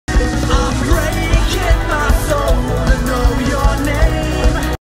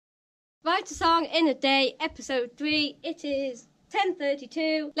Write a Song in a Day, episode 3. It is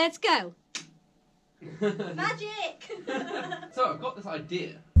 10:32. Let's go. Magic! So I've got this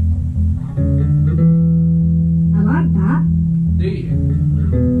idea. I like that. Do you?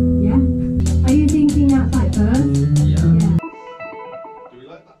 Yeah. Are you thinking that's like birds? Yeah. Yeah. Do we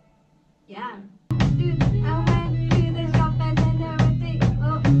like that? Yeah.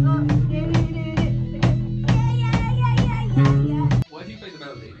 What if you play the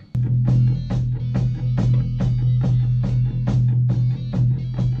melody?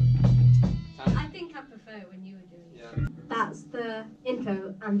 I think I prefer it when you were doing it. Yeah. That's the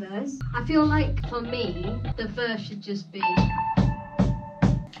intro and verse. I feel like for me, the verse should just be. I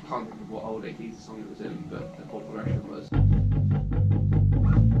can't think of what old 80s song it was in, but the chord progression was.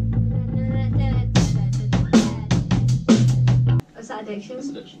 What's that, Addiction? That's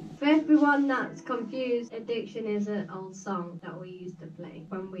addiction. For everyone that's confused, Addiction is an old song that we used to play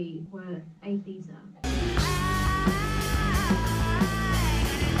when we were 80s.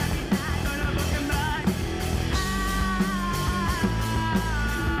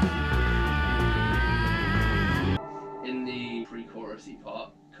 In the pre-chorusy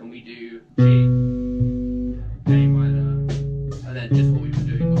part, can we do G, A minor, and then just what we were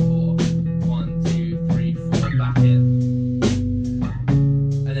doing before? 1, 2, 3, 4, back in,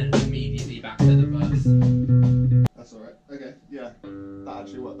 and then immediately back to the verse. That's alright. Okay, yeah. That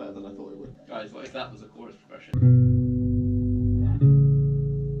actually worked better than I thought it would. Guys, what if that was a chorus progression?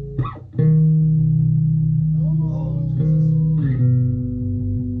 Oh, Jesus.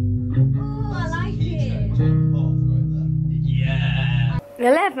 Oh, I like Key it. change in half right there. Yeah!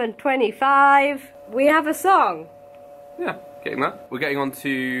 11:25. We have a song. Yeah, getting that. We're getting on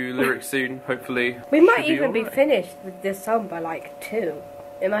to lyrics soon, hopefully. We might Should even be alright. finished with this song by like 2.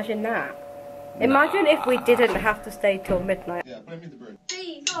 Imagine that. Imagine if we didn't have to stay till midnight. Yeah, play me the bridge.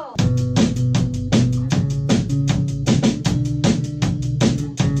 3, 4.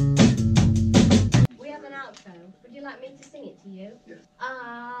 We have an outro. Would you like me to sing it to you? Yes.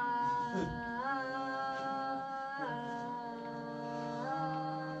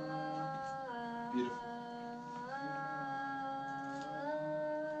 Beautiful.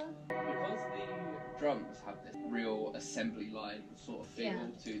 Because the drums have this real assembly line sort of feel Yeah.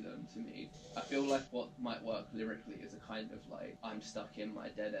 to them, to me, I feel like what might work lyrically is a kind of like, I'm stuck in my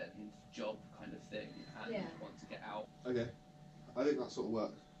dead end job kind of thing and Yeah. want to get out. Okay. I think that sort of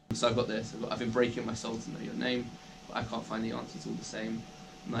works. So I've got this, I've been breaking my soul to know your name, but I can't find the answers all the same.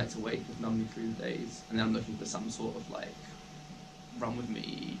 Nights awake have numbed me through the days, and then I'm looking for some sort of like, run with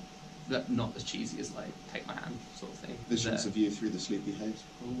me, that not as cheesy as like, take my hand sort of thing. Visions There. of you through the sleepy haze.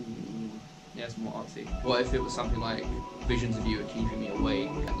 Ooh, yeah, it's more artsy. What if it was something like, visions of you are keeping me awake,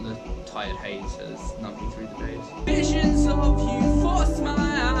 and the tired haze has numbed me through the days. Visions of you force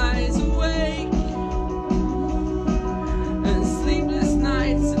my eyes awake, and sleepless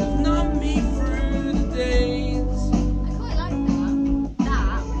nights have numbed me through the days. I quite like that.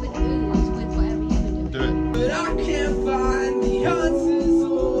 That with ooze with whatever you were doing. Do it. But I can't find the answers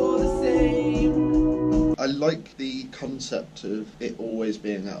all the same. I like the concept of it always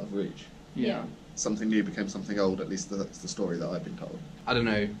being out of reach. Yeah. Something new became something old, at least that's the story that I've been told. I don't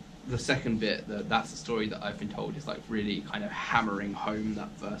know, the second bit, that's the story that I've been told, is like really kind of hammering home that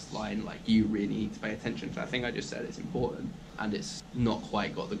first line, like you really need to pay attention to that thing I just said, it's important, and it's not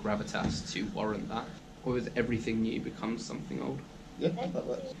quite got the gravitas to warrant that. Or is everything new becomes something old? Yeah, that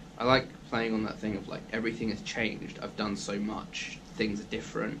works. I like playing on that thing of like, everything has changed, I've done so much, things are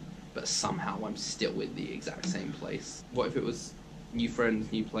different, but somehow I'm still in the exact same place. What if it was new friends,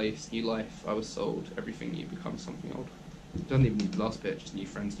 new place, new life, I was sold, everything new becomes something old? It doesn't even need the last bit, just new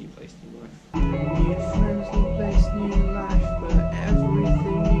friends, new place, new life. New friends, new place, new life, but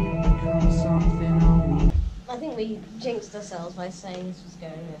everything new becomes something old. I think we jinxed ourselves by saying this was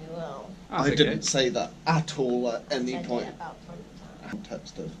going really well. That's I okay. didn't say that at all at any Said point. it about 20 times.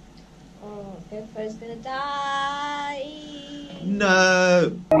 Context of. Oh, GoPro's gonna die.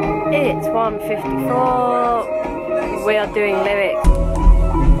 No! It's 1:54. We are doing lyrics.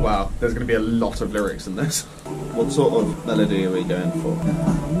 Wow, there's going to be a lot of lyrics in this. What sort of melody are we going for?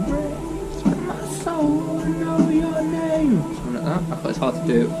 My soul, know your name. Something like that. I thought it's hard to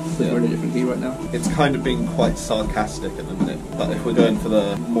do it because we're in a different key right now. It's kind of being quite sarcastic at the minute, but if we're going for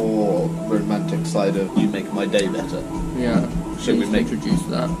the more romantic side of you make my day better, Yeah. Should we make- introduce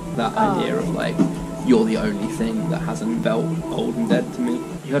that idea of like, you're the only thing that hasn't felt old and dead to me?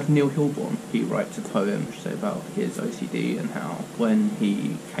 You heard Neil Hilborn, he writes a poem which is about his OCD and how when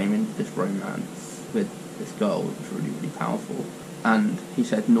he came into this romance with this girl, it was really, really powerful. And he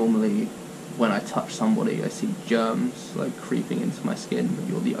said normally when I touch somebody, I see germs like creeping into my skin, but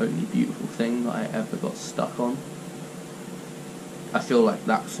you're the only beautiful thing that I ever got stuck on. I feel like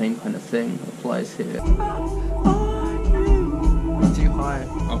that same kind of thing applies here. It's too high.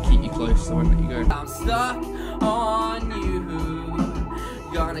 I'll keep you close, so I won't let you go. I'm stuck on you.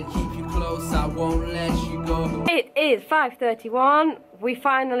 Gonna keep you close, I won't let you go. It is 5:31. We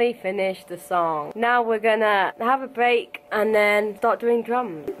finally finished the song. Now we're gonna have a break and then start doing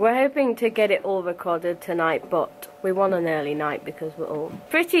drums. We're hoping to get it all recorded tonight, but we want an early night because we're all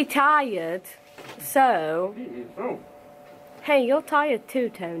pretty tired. So, hey, you're tired too,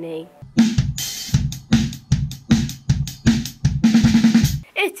 Tony.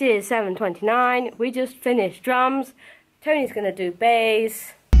 It is 7:29. We just finished drums. Tony's gonna do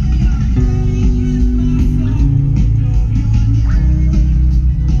bass.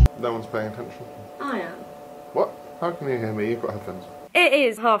 No one's paying attention. I am. What? How can you hear me? You've got headphones. It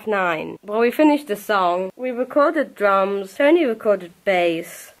is 9:30. Well, we finished the song. We recorded drums. Tony recorded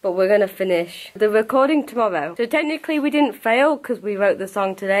bass. But we're gonna finish the recording tomorrow. So technically we didn't fail because we wrote the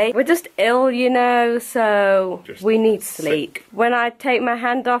song today. We're just ill, you know, so we need sleep. When I take my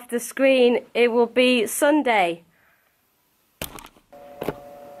hand off the screen, it will be Sunday.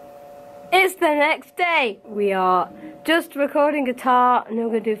 It's the next day. We are just recording guitar and then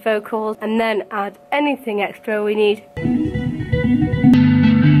we're going to do vocals and then add anything extra we need.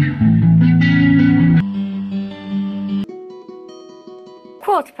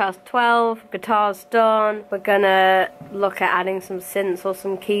 12:15, guitar's done. We're gonna look at adding some synths or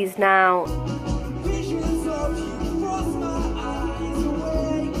some keys now.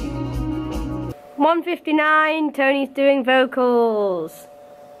 1:59, Tony's doing vocals.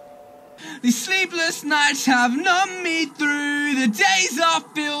 These sleepless nights have numbed me through. The days are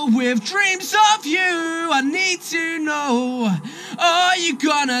filled with dreams of you. I need to know, are you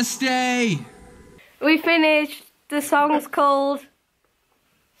gonna stay? We finished. The song's called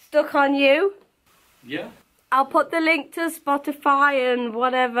Stuck on You. Yeah. I'll put the link to Spotify and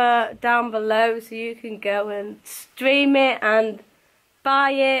whatever down below so you can go and stream it and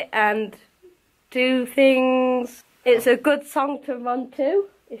buy it and do things. It's a good song to run to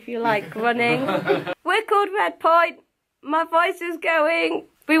if you like running. We're called Red Point. My voice is going.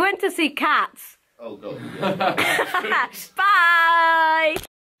 We went to see Cats. Oh god. Bye!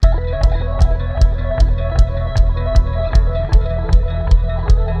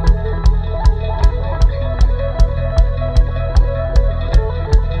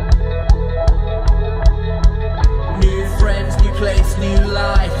 New friends, new place, new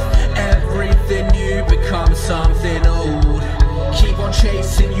life. Everything new becomes something old. Keep on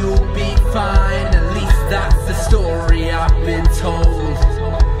chasing, you'll be fine. At least that's the story I've been told.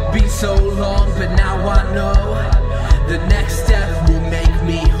 Been so long, but now I know the next step will make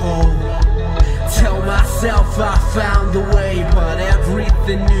me whole. Tell myself I found the way, but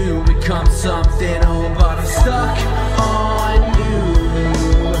everything new becomes something